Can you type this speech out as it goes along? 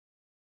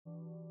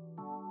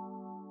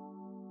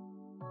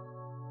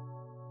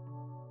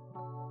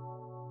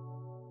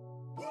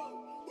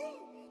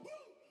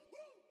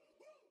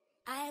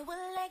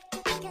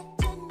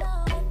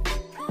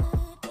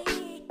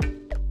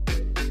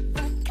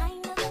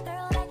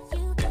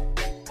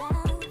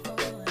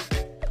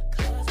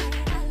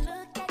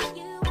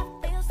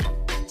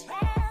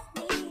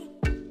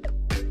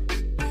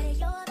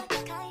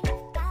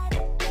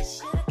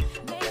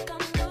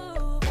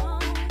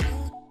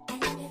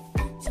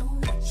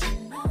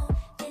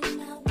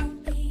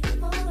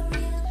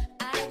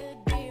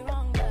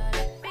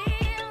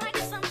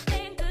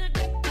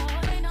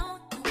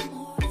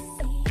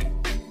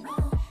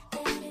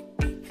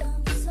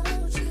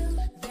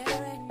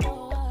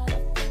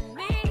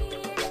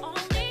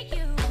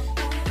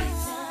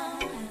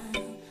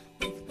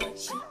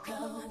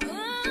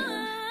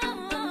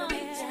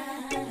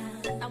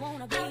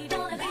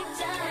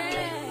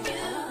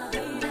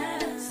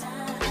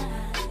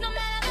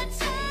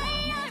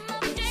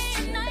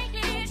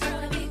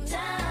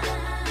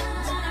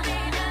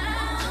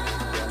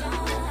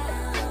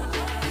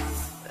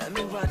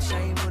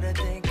Hey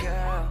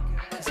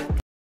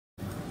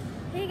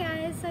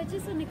guys, so I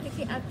just want to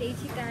quickly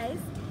update you guys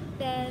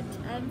that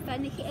I'm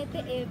finally at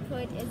the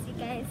airport, as you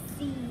guys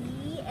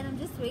see, and I'm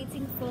just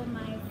waiting for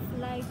my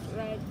flight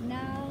right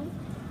now,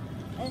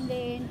 and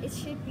then it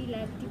should be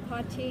like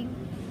departing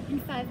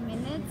in 5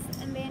 minutes,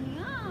 and then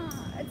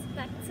yeah, it's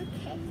back to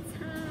Cape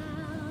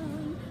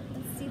Town.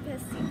 I'm super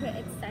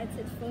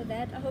excited for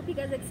that. I hope you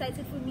guys are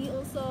excited for me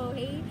also,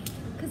 hey,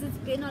 because it's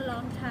been a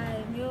long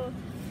time, yo.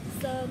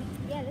 So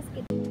yeah, let's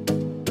get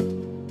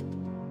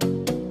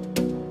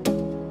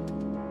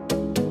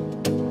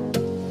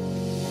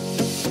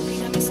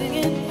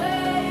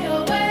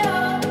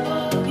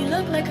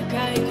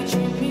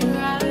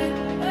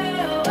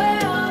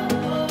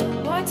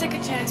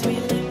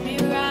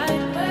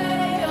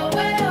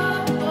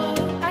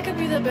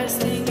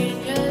best thing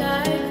in your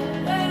life.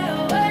 Way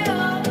oh, way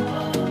oh,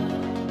 oh.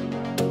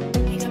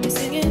 You got me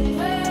singing.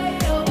 Way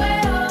oh,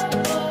 way oh,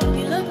 oh.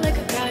 You look like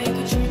a guy who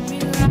could treat me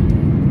right.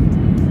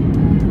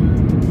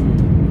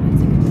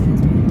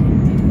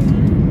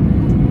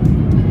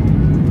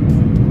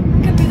 I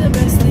could be the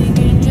best thing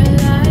in your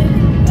life.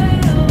 Way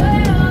oh,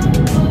 way oh,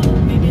 oh.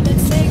 Maybe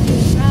let's take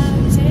it right,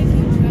 take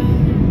it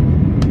right.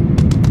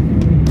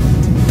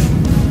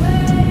 Way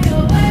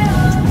oh, way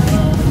oh,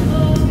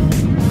 oh, oh.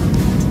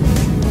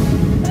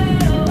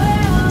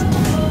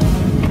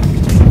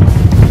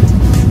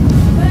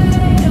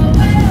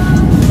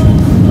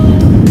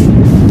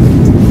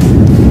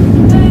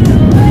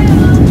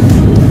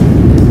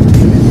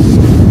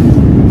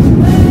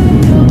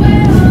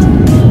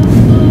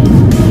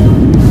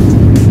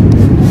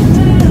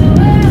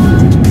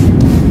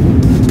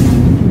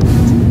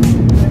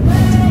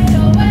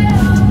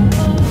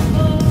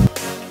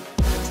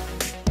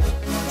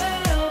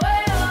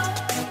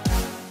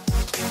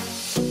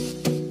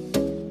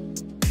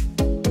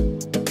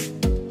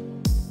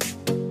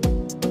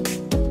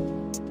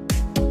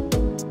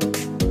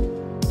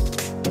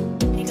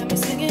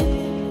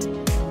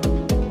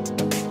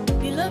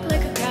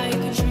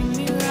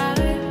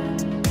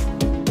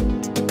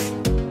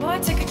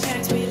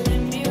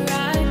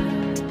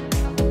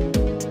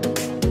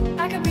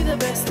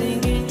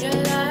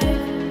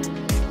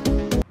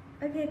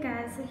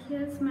 So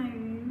here's my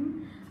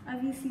room.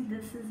 Obviously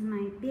this is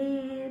my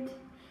bed,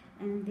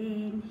 and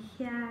then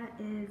here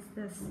is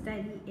the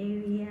study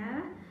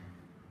area,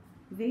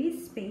 very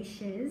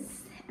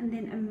spacious, and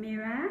then a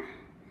mirror,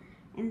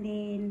 and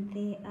then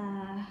there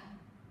are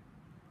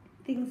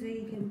things where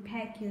you can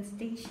pack your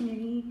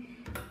stationery.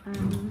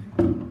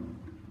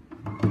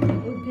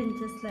 Open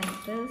just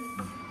like this,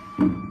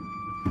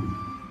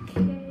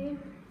 okay,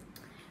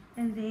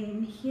 and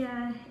then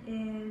here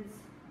is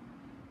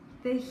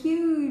the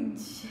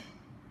huge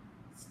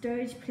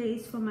storage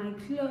place for my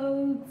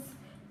clothes.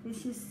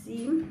 Let's just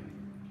see.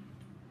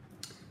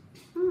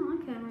 Oh,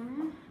 okay.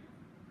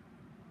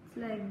 It's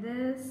like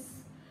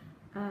this.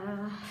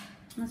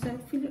 Must I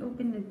fully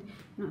open it?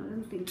 No, I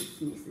don't think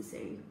it's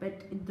necessary.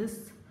 But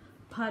this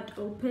part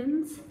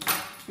opens,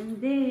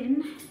 and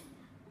then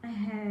I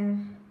have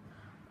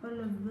all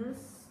of this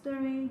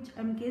storage.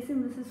 I'm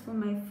guessing this is for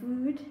my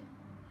food,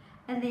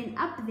 and then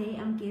up there,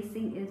 I'm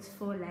guessing it's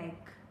for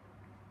like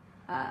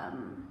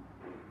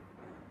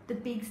the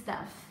big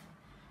stuff.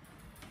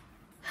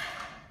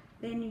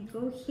 Then you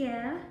go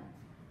here.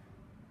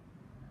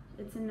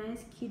 It's a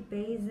nice cute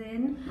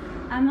basin.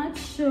 I'm not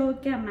sure,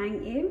 I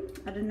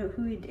don't know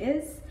who it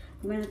is.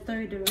 I'm gonna throw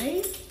it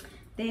away.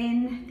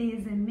 Then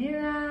there's a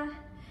mirror,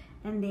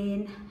 and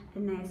then a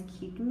nice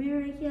cute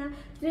mirror here.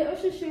 Did I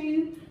also show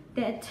you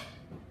that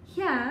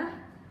here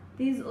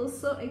there's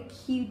also a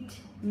cute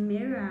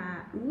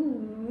mirror?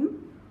 Ooh.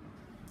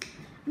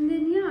 And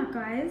then yeah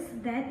guys,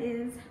 that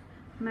is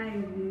my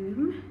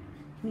room.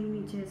 Let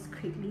me just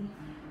quickly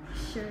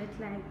show it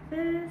like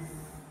this.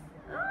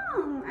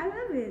 Oh, I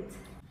love it.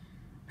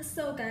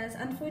 So guys,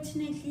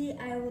 unfortunately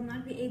I will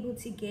not be able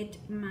to get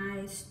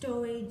my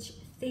storage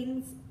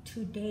things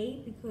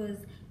today because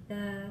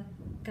the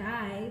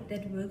guy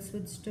that works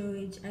with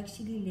storage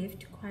actually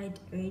left quite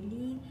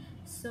early,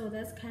 so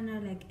that's kind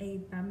of like a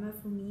bummer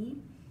for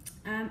me.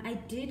 I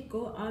did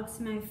go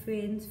ask my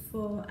friends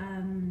for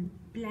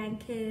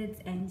blankets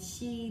and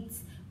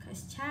sheets,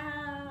 because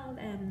child,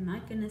 I'm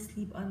not gonna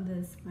sleep on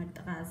this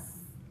mattress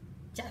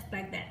just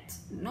like that.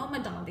 No, my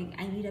darling,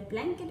 I need a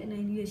blanket and I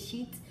need a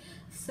sheet.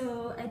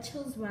 So I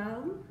chose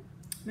well.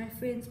 My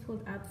friends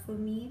pulled up for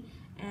me,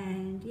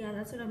 and yeah,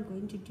 that's what I'm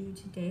going to do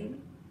today.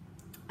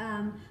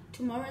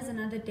 Tomorrow is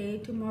another day.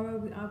 Tomorrow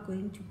we are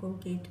going to go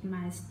get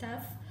my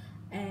stuff,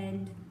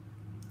 and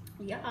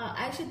yeah,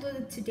 I actually thought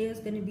that today was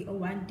going to be a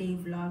one-day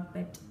vlog,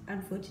 but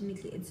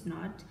unfortunately it's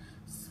not.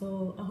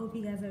 So I hope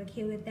you guys are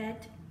okay with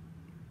that.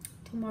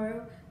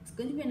 Tomorrow it's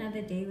going to be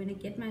another day when I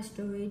get my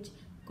storage,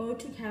 go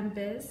to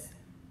campus,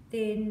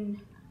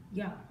 then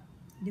yeah,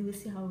 they will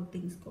see how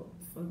things go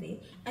from there.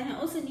 And I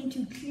also need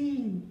to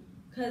clean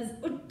because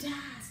it's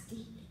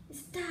dusty.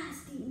 It's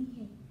dusty in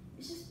here.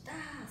 It's just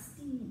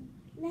dusty.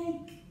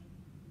 Like,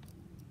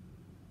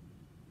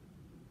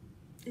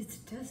 it's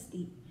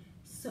dusty.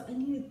 So I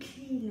need to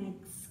clean,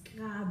 like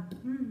scrub.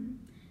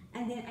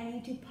 And then I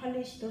need to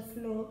polish the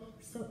floor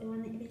so it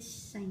wanna be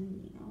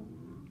shiny.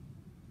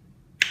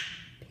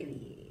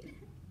 Period.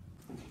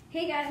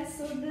 Hey guys,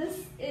 so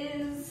this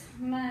is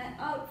my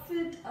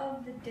outfit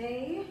of the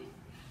day.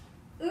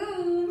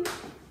 Ooh.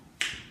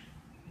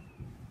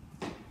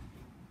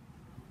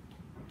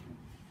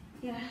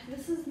 Yeah,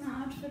 this is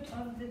my outfit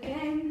of the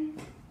day.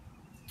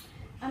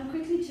 I'm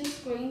quickly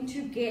just going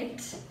to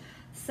get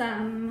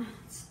some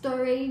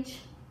storage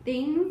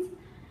things,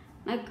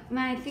 like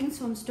my things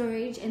from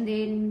storage, and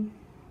then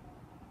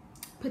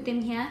put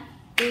them here.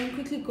 Then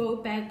quickly go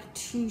back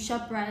to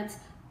ShopRite,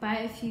 buy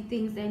a few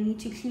things that I need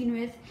to clean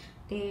with.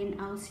 Then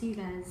I'll see you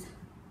guys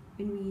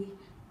when we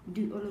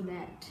do all of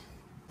that.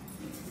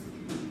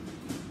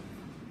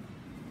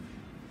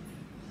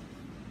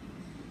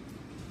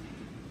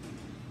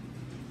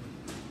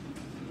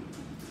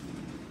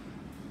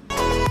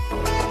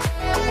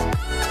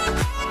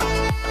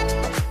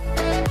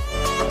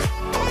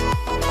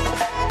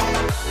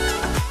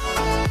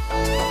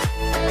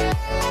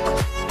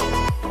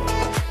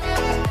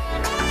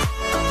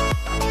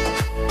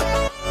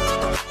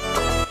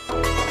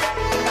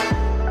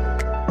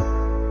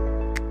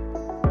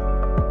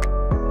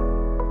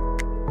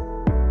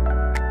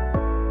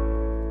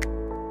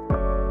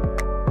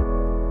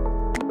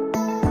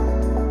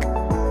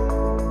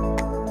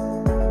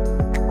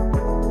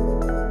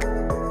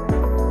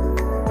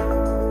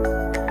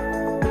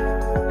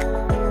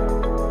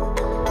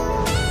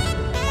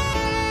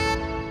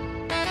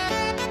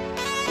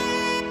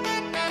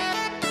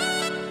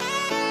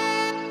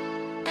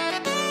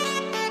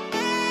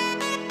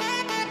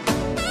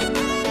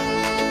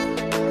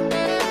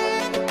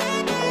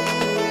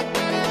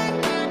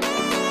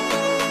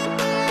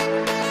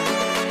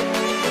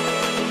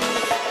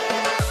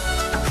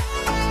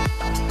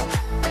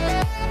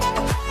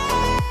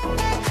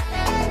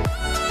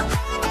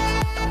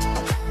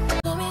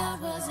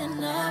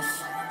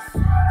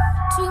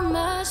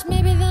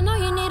 Maybe then all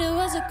you needed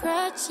was a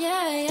crutch,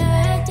 yeah,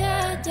 yeah,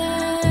 yeah,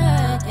 yeah.